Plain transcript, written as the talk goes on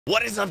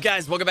What is up,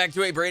 guys? Welcome back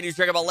to a brand new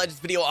Dragon Ball Legends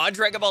video on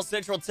Dragon Ball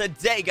Central.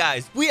 Today,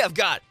 guys, we have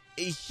got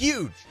a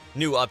huge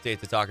new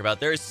update to talk about.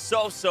 There is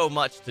so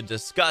much to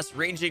discuss,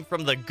 ranging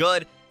from the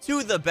good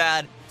to the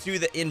bad to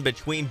the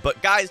in-between.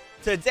 But, guys,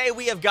 today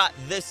we have got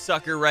this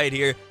sucker right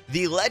here,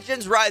 the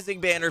Legends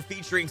Rising banner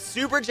featuring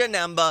Super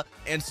Janemba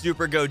and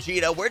Super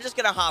Gogeta. We're just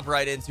going to hop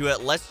right into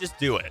it. Let's just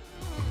do it.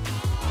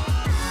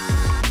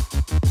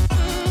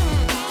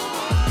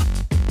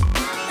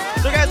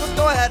 So guys, let's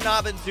go ahead and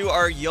hop into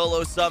our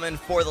YOLO summon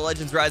for the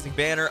Legends Rising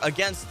banner.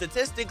 Again,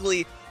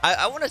 statistically,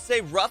 I want to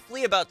say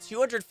roughly about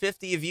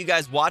 250 of you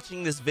guys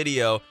watching this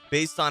video,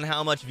 based on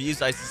how much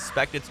views I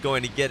suspect it's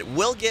going to get,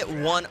 will get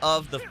one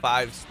of the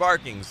 5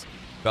 Sparkings.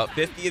 About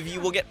 50 of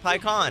you will get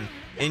Pycon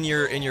in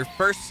your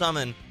first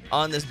summon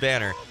on this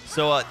banner.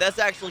 So that's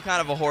actually kind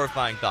of a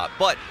horrifying thought.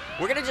 But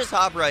we're going to just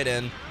hop right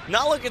in.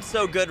 Not looking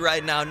so good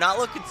right now. Not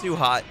looking too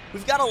hot.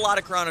 We've got a lot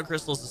of Chrono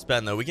Crystals to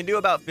spend, though. We can do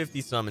about 50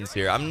 summons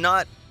here. I'm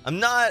not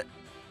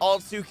all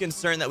too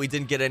concerned that we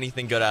didn't get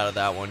anything good out of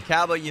that one.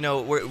 Kaba, you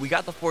know, we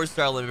got the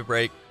 4-star limit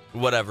break.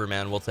 Whatever,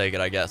 man. We'll take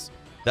it, I guess.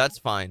 That's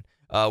fine.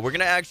 We're going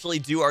to actually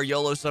do our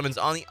YOLO summons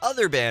on the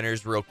other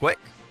banners real quick.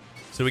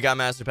 So we got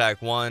Master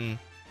Pack 1.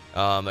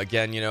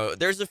 Again, you know,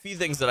 there's a few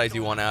things that I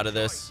do want out of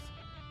this.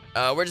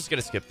 We're just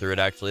going to skip through it,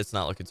 actually. It's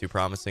not looking too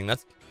promising.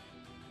 That's...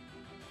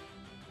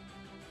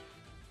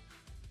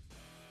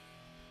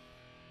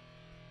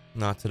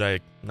 Not today.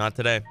 Not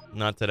today.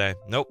 Not today.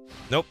 Nope.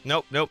 Nope.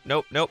 Nope. Nope.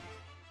 Nope. Nope.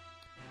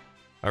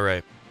 All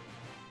right.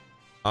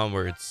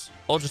 Onwards.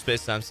 Ultra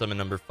Space Time Summon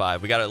number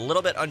 5. We got a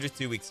little bit under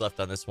 2 weeks left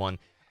on this one.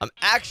 I'm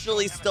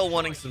actually still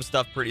wanting some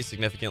stuff pretty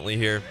significantly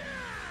here.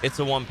 It's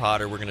a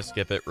 1-potter. We're going to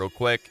skip it real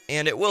quick.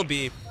 And it will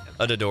be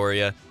a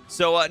Dodoria.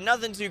 So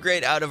nothing too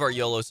great out of our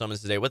YOLO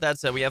summons today. With that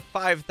said, we have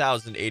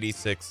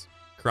 5,086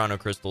 Chrono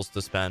Crystals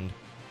to spend.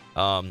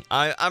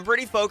 I'm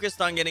pretty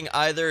focused on getting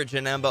either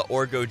Janemba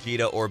or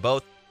Gogeta or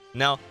both.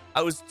 Now,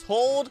 I was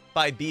told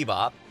by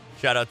Bebop,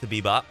 shout out to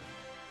Bebop,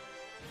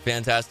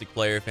 fantastic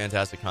player,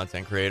 fantastic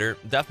content creator.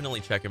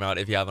 Definitely check him out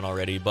if you haven't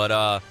already. But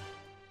I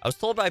was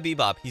told by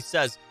Bebop, he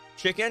says,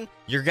 Chicken,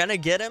 you're going to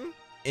get him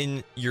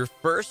in your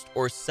first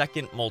or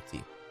second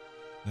multi.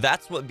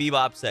 That's what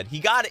Bebop said. He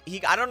got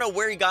it. I don't know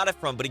where he got it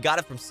from, but he got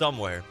it from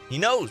somewhere. He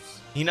knows.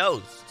 He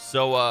knows.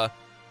 So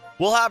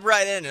we'll hop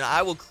right in, and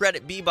I will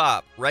credit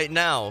Bebop right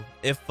now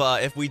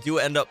if we do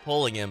end up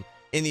pulling him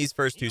in these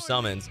first 2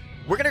 summons.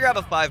 We're going to grab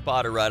a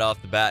 5-potter right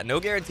off the bat. No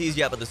guarantees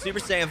yet, but the Super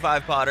Saiyan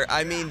 5-potter,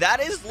 I mean, that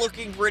is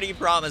looking pretty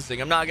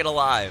promising. I'm not going to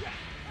lie.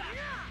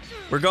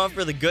 We're going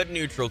for the good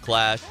neutral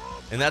clash,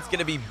 and that's going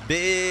to be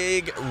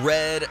big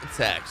red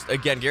text.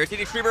 Again,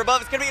 guaranteed extreme or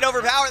above. It's going to be an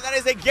overpower. That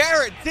is a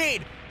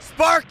guaranteed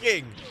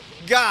sparking.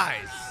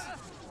 Guys,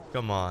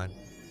 come on.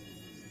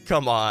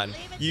 Come on.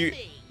 You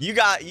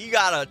got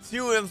a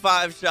 2 in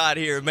 5 shot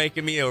here,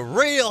 making me a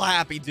real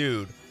happy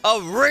dude.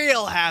 A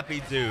real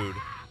happy dude.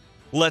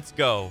 Let's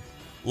go.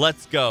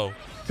 Let's go.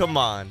 Come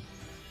on.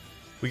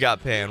 We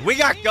got Pan. We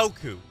got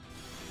Goku.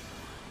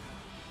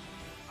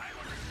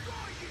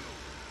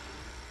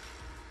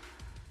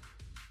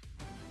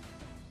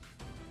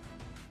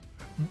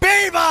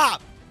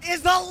 Bebop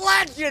is a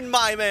legend,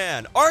 my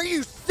man. Are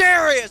you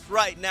serious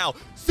right now?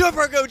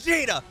 Super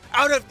Gogeta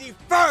out of the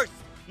first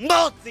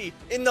multi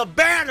in the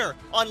banner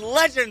on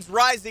Legends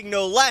Rising,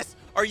 no less.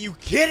 Are you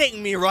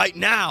kidding me right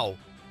now?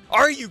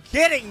 Are you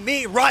kidding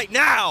me right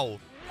now?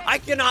 I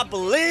cannot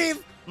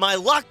believe my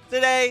luck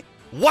today.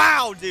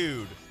 Wow,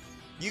 dude.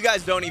 You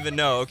guys don't even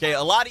know, okay?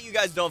 A lot of you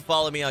guys don't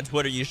follow me on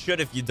Twitter. You should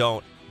if you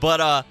don't.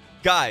 But,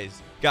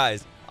 guys,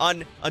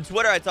 on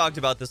Twitter, I talked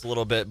about this a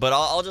little bit, but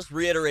I'll just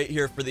reiterate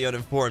here for the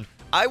uninformed.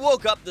 I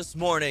woke up this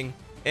morning,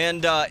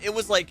 and it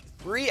was like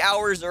 3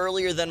 hours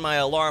earlier than my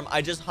alarm.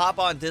 I just hop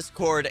on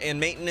Discord, and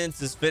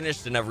maintenance is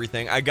finished and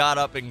everything. I got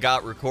up and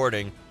got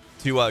recording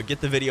to get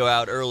the video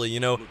out early.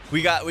 You know,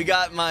 we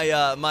got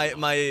my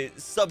my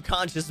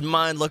subconscious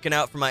mind looking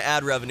out for my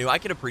ad revenue. I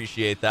can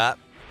appreciate that.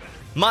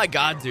 My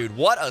God, dude,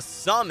 what a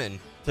summon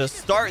to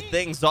start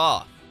things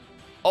off.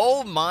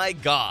 Oh my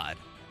God.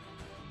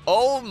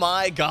 Oh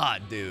my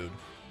God, dude.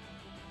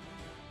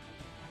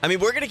 I mean,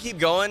 we're gonna keep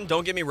going,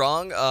 don't get me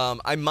wrong.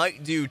 I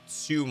might do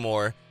 2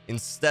 more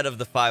instead of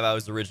the 5 I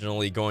was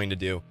originally going to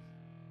do.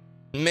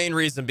 Main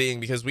reason being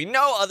because we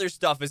know other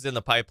stuff is in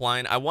the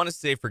pipeline. I want to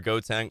save for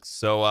Gotenks,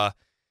 so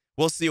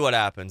we'll see what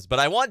happens. But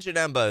I want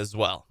Janemba as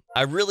well.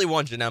 I really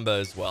want Janemba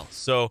as well.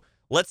 So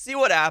let's see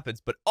what happens.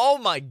 But oh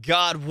my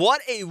God,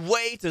 what a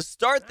way to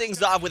start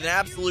things off with an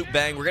absolute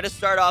bang. We're going to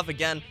start off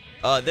again.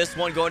 This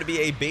one going to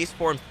be a base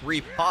form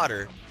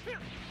 3-potter.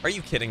 Are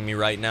you kidding me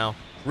right now?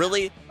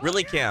 Really?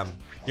 Really, Cam?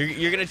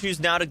 You're going to choose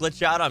now to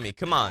glitch out on me?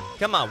 Come on.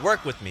 Come on,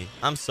 work with me.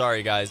 I'm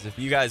sorry, guys. If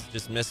you guys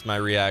just missed my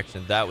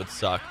reaction, that would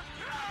suck.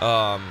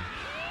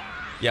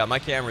 Yeah, my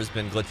camera's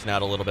been glitching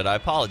out a little bit. I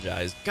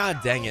apologize. God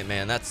dang it,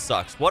 man. That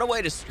sucks. What a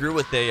way to screw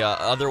with a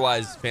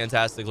otherwise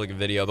fantastic looking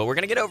video. But we're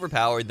going to get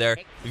overpowered there.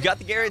 We've got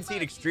the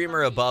guaranteed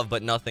extremer above,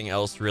 but nothing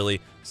else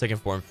really.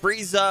 Second form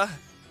Frieza.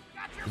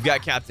 We've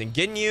got Captain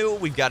Ginyu.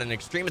 We've got an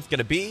extreme. It's going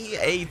to be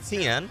a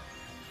TN.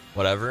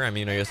 whatever. I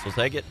mean, I guess we'll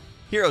take it.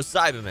 Hero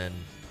Cyberman.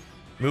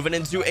 Moving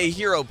into a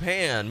Hero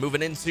Pan.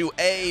 Moving into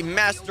a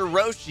Master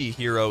Roshi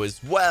hero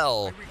as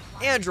well.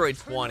 Android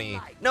 20.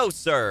 No,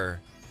 sir.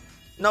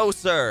 No,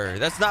 sir.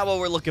 That's not what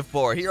we're looking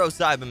for. Hero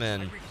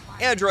Cyberman.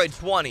 Android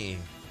 20.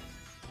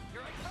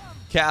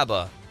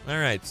 Kaba. All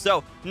right,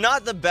 so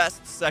not the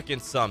best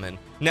second summon.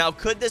 Now,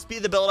 could this be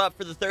the build-up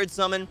for the third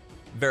summon?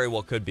 Very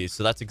well could be.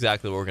 So that's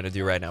exactly what we're going to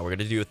do right now. We're going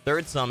to do a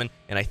third summon,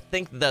 and I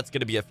think that's going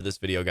to be it for this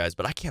video, guys.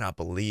 But I cannot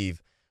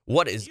believe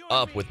what is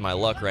up with my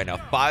luck right now.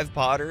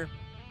 5-potter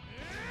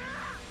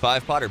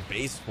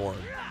base form.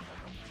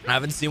 I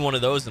haven't seen one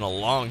of those in a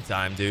long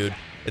time, dude.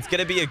 It's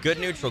going to be a good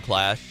neutral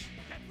clash.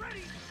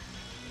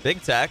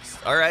 Big text.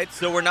 All right,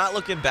 so we're not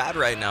looking bad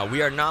right now.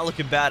 We are not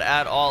looking bad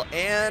at all,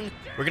 and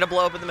we're going to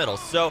blow up in the middle.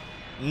 So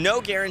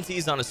no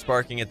guarantees on a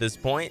sparking at this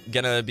point.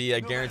 Gonna be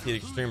a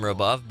guaranteed extreme or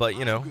above, but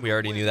you know, we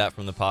already knew that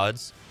from the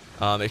pods.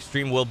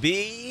 Extreme will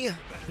be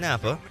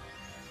Nappa.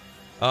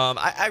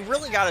 I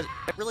really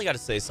gotta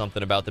say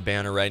something about the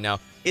banner right now.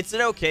 It's an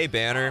okay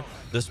banner.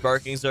 The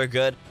sparkings are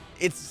good.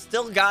 It's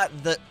still got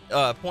the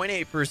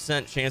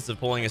 0.8% chance of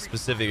pulling a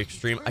specific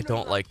extreme. I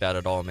don't like that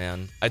at all,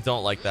 man. I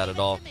don't like that at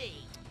all.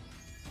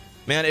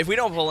 Man, if we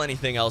don't pull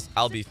anything else,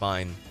 I'll be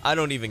fine. I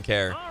don't even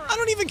care. I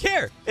don't even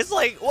care. It's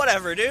like,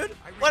 whatever, dude.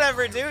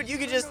 Whatever, dude. You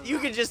could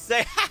just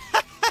say,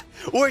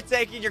 we're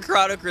taking your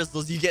Chrono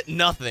Crystals. You get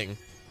nothing.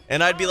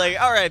 And I'd be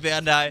like, all right,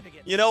 Bandai.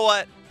 You know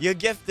what? You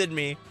gifted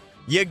me.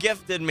 You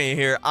gifted me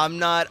here. I'm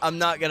not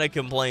gonna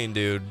complain,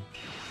 dude.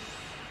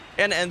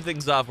 And to end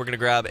things off, we're gonna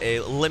grab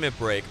a limit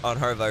break on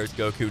Heart Virus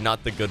Goku.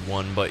 Not the good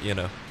one, but you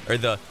know. Or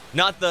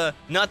not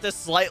the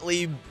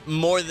slightly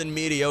more than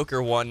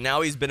mediocre one.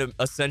 Now he's been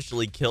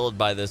essentially killed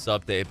by this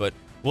update, but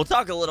we'll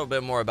talk a little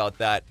bit more about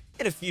that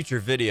in a future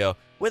video.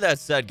 With that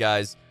said,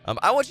 guys,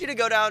 I want you to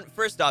go down,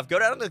 first off, go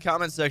down to the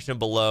comment section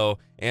below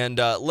and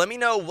let me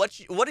know what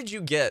did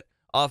you get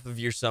off of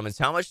your summons?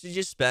 How much did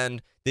you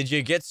spend? Did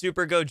you get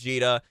Super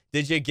Gogeta?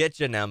 Did you get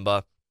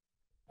Janemba?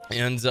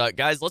 And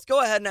guys, let's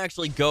go ahead and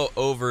actually go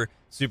over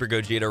Super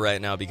Gogeta right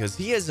now because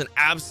he is an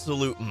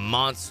absolute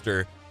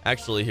monster.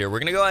 Actually, here, we're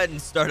going to go ahead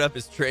and start up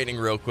his training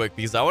real quick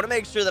because I want to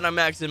make sure that I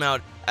max him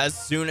out as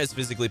soon as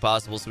physically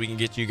possible so we can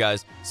get you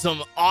guys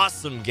some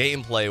awesome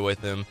gameplay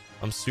with him.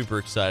 I'm super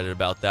excited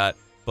about that.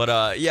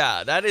 But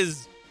yeah, that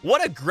is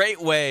what a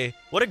great way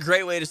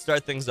to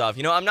start things off.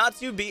 You know, I'm not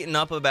too beaten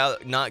up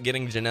about not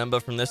getting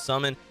Janemba from this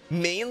summon,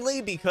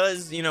 mainly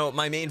because, you know,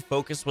 my main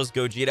focus was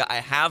Gogeta. I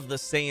have the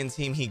Saiyan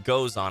team he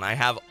goes on. I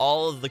have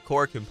all of the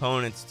core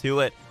components to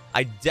it.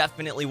 I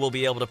definitely will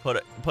be able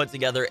to put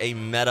together a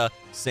meta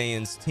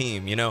Saiyans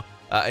team. You know,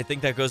 I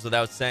think that goes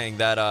without saying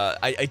that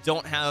I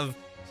don't have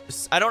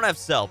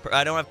Cell.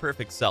 I don't have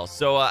perfect Cell,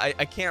 so I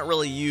can't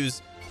really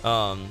use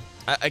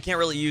I can't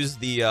really use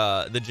the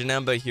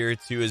Janemba here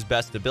to his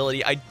best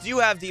ability. I do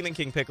have Demon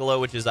King Piccolo,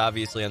 which is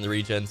obviously on the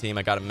regen team.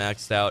 I got him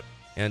maxed out,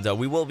 and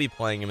we will be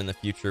playing him in the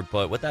future.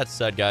 But with that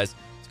said, guys,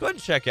 let's go ahead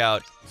and check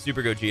out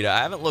Super Gogeta. I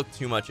haven't looked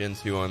too much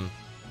into him.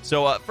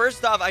 So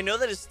first off, I know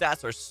that his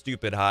stats are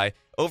stupid high.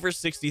 Over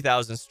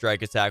 60,000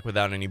 strike attack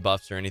without any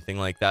buffs or anything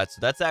like that. So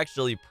that's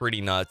actually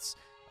pretty nuts.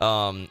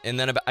 And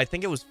then I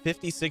think it was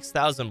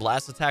 56,000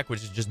 blast attack,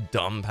 which is just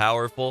dumb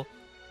powerful.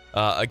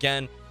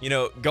 Again, you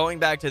know, going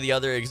back to the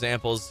other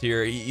examples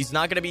here, he's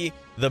not going to be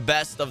the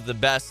best of the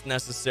best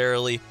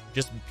necessarily,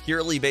 just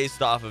purely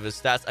based off of his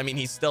stats. I mean,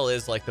 he still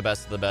is like the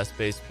best of the best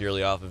based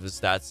purely off of his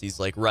stats.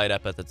 He's like right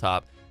up at the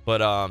top.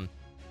 But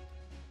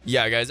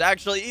yeah, guys,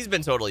 actually, he's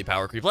been totally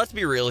power creep. Let's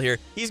be real here.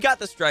 He's got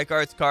the Strike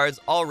Arts cards,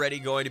 already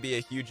going to be a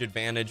huge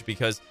advantage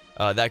because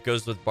that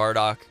goes with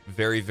Bardock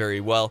very,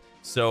 very well.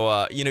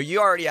 So, you know, you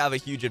already have a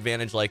huge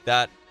advantage like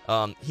that.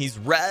 He's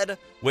red,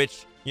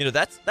 which, you know,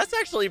 that's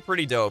actually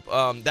pretty dope.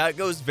 That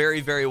goes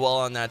very, very well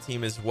on that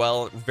team as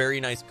well.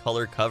 Very nice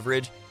color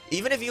coverage.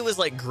 Even if he was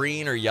like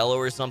green or yellow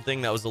or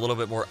something that was a little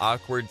bit more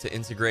awkward to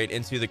integrate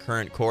into the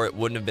current core, it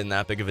wouldn't have been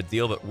that big of a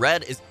deal. But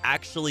red is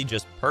actually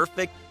just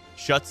perfect.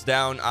 Shuts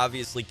down,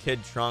 obviously,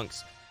 Kid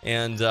Trunks,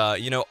 and,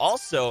 you know,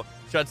 also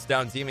shuts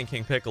down Demon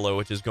King Piccolo,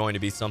 which is going to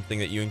be something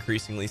that you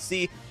increasingly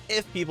see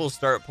if people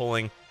start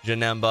pulling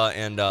Janemba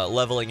and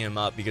leveling him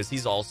up, because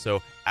he's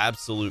also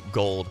absolute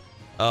gold.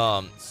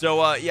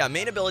 Yeah,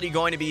 main ability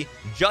going to be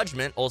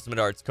Judgment, Ultimate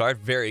Arts card.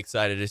 Very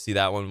excited to see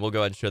that one. We'll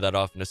go ahead and show that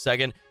off in a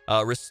second.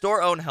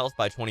 Restore own health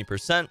by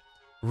 20%.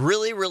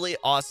 Really, really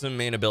awesome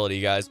main ability,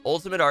 guys.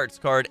 Ultimate Arts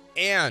card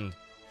and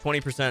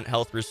 20%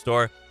 health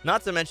restore,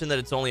 not to mention that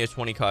it's only a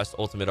 20 cost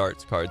Ultimate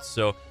Arts card.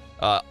 So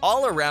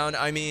all around,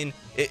 I mean,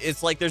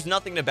 it's like there's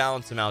nothing to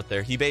balance him out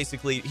there. He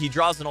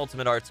draws an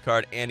Ultimate Arts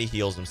card and he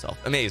heals himself.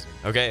 Amazing.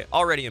 Okay,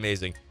 already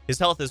amazing. His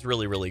health is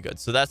really, really good,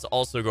 so that's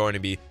also going to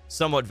be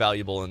somewhat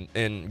valuable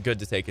and good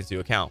to take into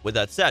account. With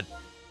that said,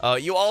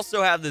 you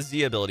also have the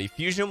Z ability,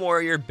 Fusion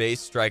Warrior base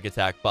strike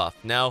attack buff.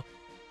 Now,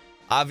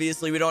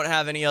 obviously, we don't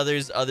have any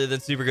others other than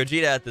Super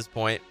Gogeta at this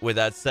point. With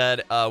that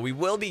said, we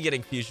will be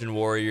getting Fusion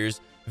Warriors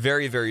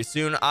very, very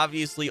soon.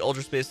 Obviously,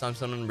 Ultra Space Time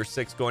Summon number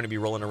 6 going to be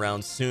rolling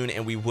around soon,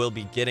 and we will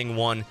be getting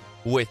one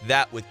with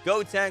that with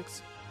Gotenks.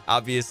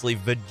 Obviously,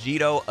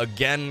 Vegito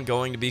again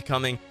going to be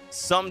coming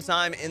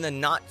sometime in the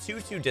not too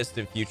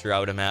distant future, I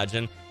would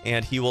imagine.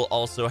 And he will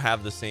also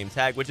have the same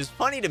tag, which is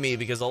funny to me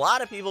because a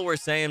lot of people were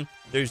saying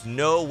there's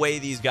no way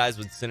these guys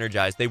would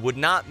synergize. They would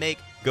not make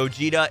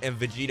Gogeta and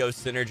Vegito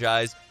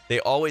synergize. They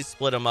always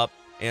split them up.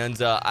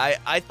 And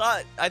I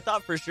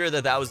thought for sure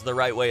that was the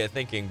right way of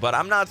thinking, but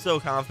I'm not so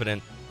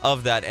confident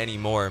of that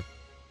anymore.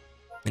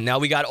 And now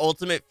we got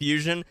Ultimate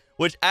Fusion,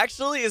 which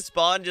actually has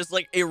spawned just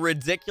like a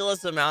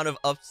ridiculous amount of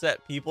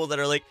upset people that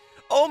are like,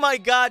 oh my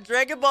god,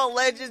 Dragon Ball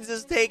Legends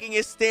is taking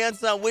a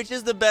stance on which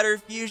is the better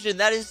fusion.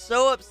 That is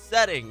so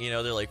upsetting. You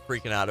know, they're like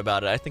freaking out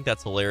about it. I think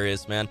that's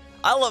hilarious, man.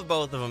 I love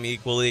both of them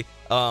equally.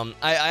 I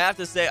have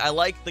to say, I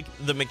like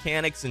the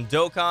mechanics in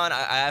Dokkan.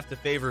 I have to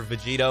favor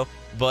Vegito.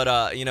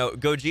 But, you know,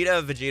 Gogeta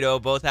and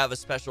Vegito both have a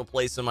special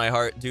place in my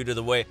heart due to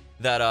the way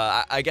that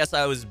I guess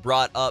I was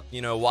brought up,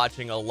 you know,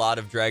 watching a lot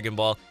of Dragon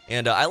Ball.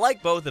 And I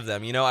like both of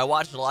them. You know, I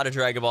watched a lot of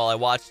Dragon Ball. I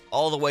watched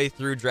all the way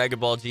through Dragon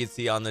Ball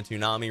GT on the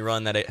Toonami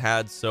run that it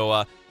had.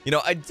 So, you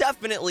know, I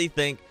definitely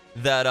think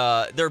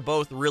that they're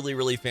both really,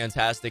 really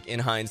fantastic in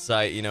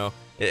hindsight, you know,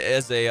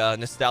 as a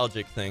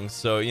nostalgic thing.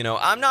 So, you know,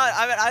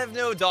 I have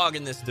no dog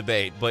in this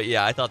debate. But,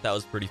 yeah, I thought that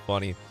was pretty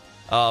funny.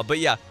 But,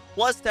 yeah.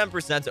 Plus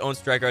 10% to own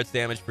Strike Arts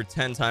damage for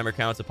 10 timer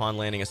counts upon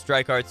landing a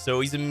Strike Art. So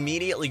he's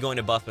immediately going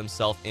to buff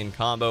himself in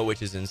combo,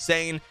 which is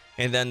insane.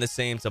 And then the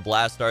same to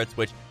Blast Arts,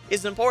 which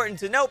is important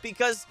to note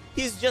because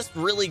he's just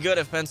really good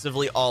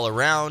offensively all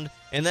around.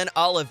 And then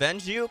I'll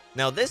Avenge You.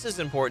 Now, this is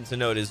important to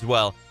note as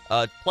well.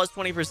 Plus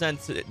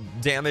 20%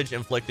 damage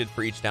inflicted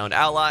for each downed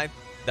ally.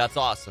 That's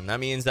awesome. That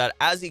means that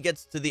as he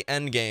gets to the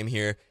end game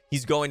here,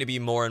 he's going to be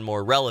more and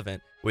more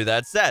relevant. With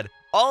that said,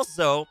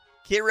 also,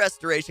 Ki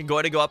Restoration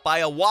going to go up by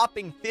a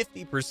whopping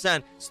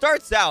 50%.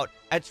 Starts out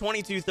at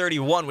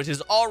 2231, which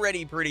is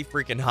already pretty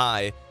freaking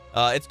high.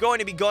 It's going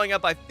to be going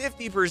up by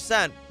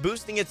 50%,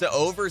 boosting it to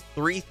over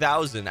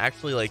 3,000.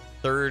 Actually, like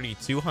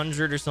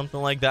 3,200 or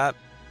something like that.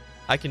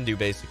 I can do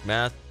basic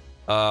math.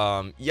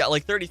 Yeah,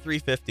 like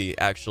 3,350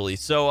 actually.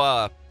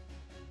 So,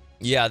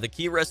 yeah, the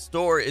Ki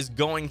Restore is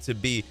going to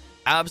be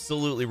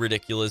absolutely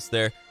ridiculous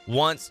there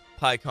once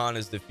Pikkon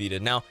is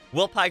defeated. Now,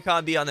 will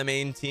Pikkon be on the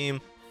main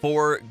team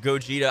for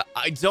Gogeta?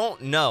 I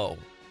don't know.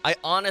 I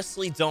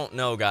honestly don't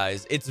know,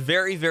 guys. It's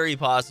very, very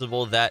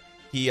possible that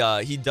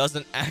he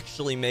doesn't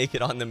actually make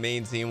it on the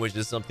main team, which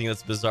is something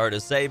that's bizarre to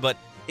say. But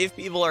if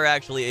people are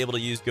actually able to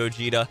use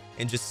Gogeta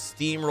and just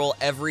steamroll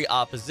every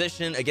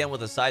opposition, again,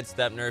 with a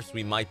sidestep nerfs,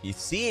 we might be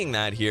seeing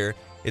that here.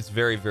 It's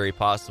very, very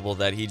possible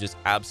that he just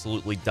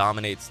absolutely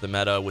dominates the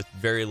meta with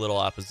very little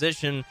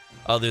opposition,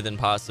 other than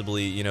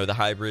possibly, you know, the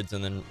hybrids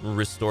and then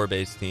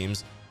restore-based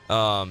teams.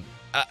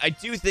 I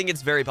do think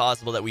it's very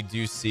possible that we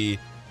do see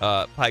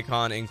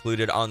Pikkon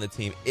included on the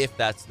team if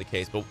that's the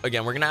case. But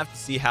again, we're going to have to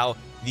see how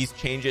these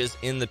changes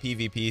in the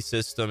PvP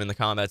system and the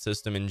combat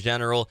system in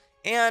general,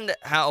 and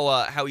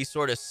how he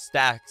sort of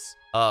stacks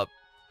up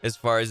as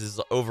far as his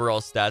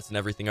overall stats and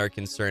everything are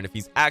concerned. If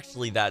he's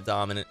actually that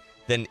dominant,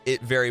 then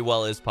it very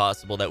well is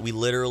possible that we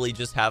literally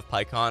just have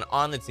Pikkon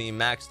on the team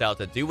maxed out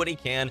to do what he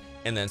can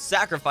and then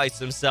sacrifice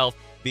himself,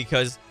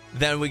 because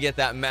then we get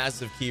that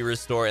massive Ki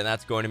Restore, and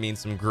that's going to mean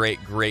some great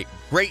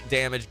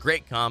damage,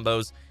 great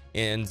combos,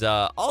 and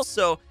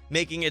also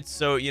making it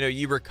so, you know,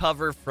 you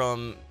recover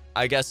from,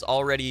 I guess,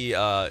 already,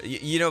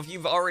 you know, if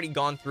you've already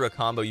gone through a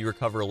combo, you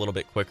recover a little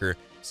bit quicker.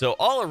 So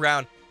all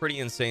around, pretty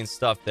insane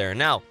stuff there.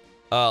 Now,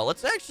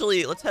 let's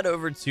head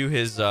over to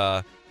his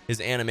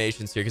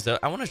animations here, because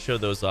I want to show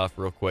those off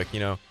real quick, you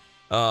know.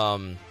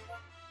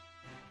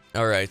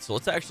 All right, so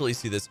let's actually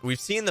see this. We've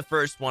seen the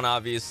first one,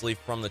 obviously,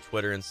 from the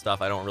Twitter and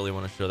stuff. I don't really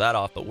want to show that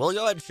off, but we'll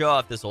go ahead and show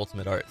off this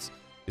Ultimate Arts,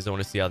 because I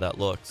want to see how that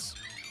looks.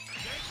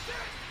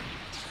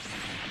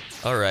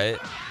 All right.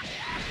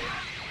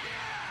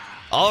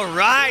 All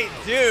right,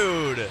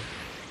 dude.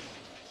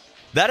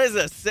 That is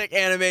a sick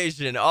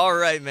animation. All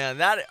right, man.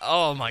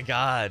 Oh, my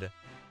God.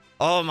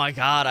 Oh, my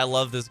God. I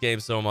love this game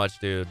so much,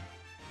 dude.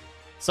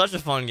 Such a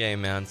fun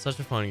game, man. Such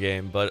a fun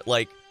game. But,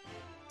 like,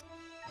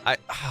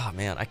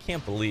 man, I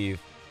can't believe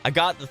I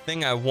got the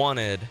thing I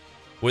wanted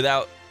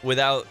without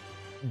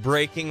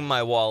breaking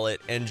my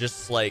wallet and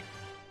just like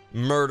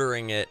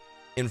murdering it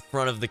in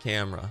front of the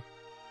camera.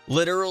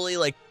 Literally,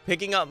 like,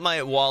 picking up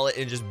my wallet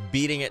and just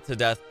beating it to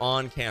death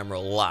on camera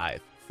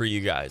live for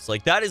you guys.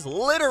 Like, that is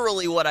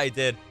literally what I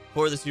did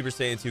for the Super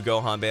Saiyan 2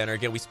 Gohan banner.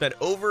 Again, we spent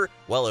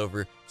well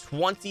over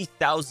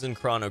 20,000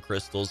 Chrono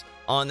Crystals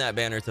on that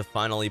banner to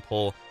finally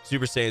pull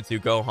Super Saiyan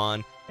 2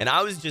 Gohan. And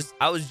I was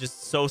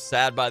just so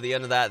sad by the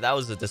end of that. That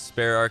was a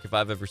despair arc if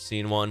I've ever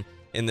seen one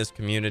in this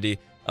community.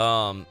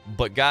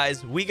 But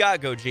guys, we got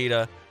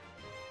Gogeta.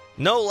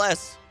 No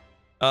less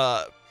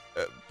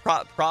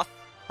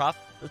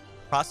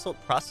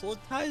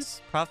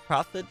proselytize?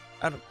 Prophet?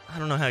 I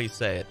don't know how you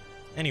say it.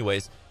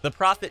 Anyways, the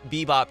Prophet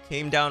Bebop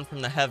came down from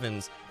the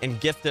heavens and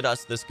gifted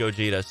us this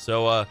Gogeta.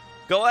 So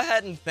go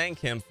ahead and thank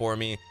him for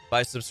me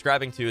by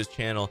subscribing to his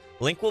channel.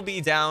 Link will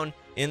be down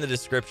in the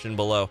description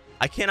below.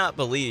 I cannot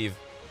believe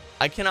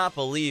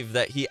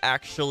that he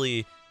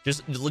actually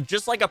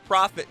Just like a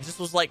prophet, just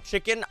was like,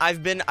 chicken,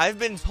 I've been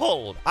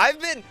told. I've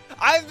been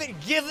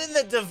given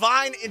the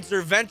divine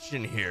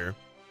intervention here.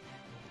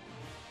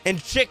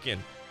 And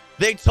chicken,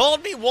 they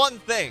told me one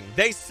thing.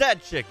 They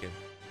said, chicken,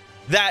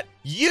 that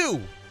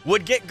you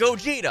would get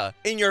Gogeta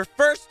in your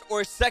first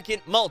or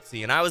second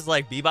multi. And I was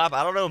like, Bebop,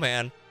 I don't know,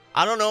 man.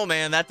 I don't know,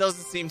 man. That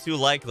doesn't seem too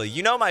likely.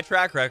 You know my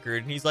track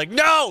record. And he's like,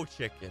 no,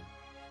 chicken.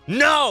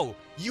 No,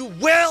 you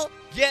will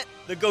get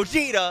the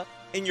Gogeta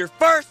in your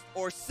first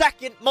or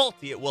second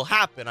multi. It will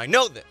happen. I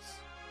know this.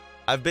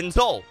 I've been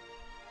told.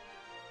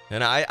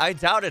 And I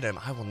doubted him.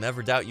 I will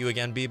never doubt you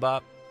again,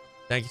 Bebop.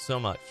 Thank you so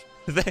much.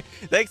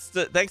 Thanks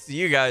to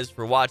you guys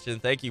for watching.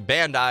 Thank you,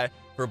 Bandai,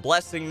 for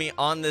blessing me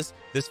on this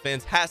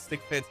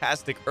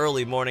fantastic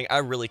early morning. I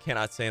really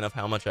cannot say enough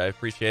how much I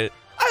appreciate it.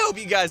 I hope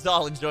you guys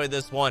all enjoyed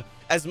this one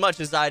as much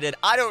as I did.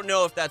 I don't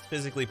know if that's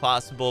physically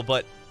possible,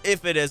 but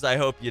if it is, I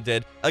hope you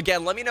did.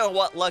 Again, let me know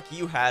what luck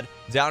you had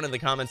down in the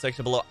comment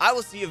section below. I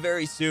will see you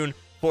very soon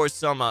for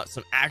some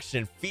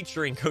action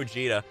featuring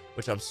Gogeta,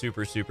 which I'm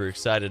super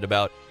excited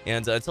about.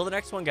 And until the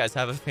next one, guys,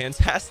 have a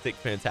fantastic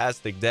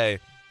day.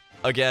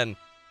 Again,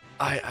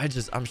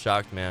 I'm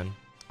shocked, man.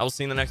 I will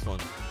see you in the next one.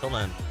 Till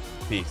then,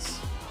 peace.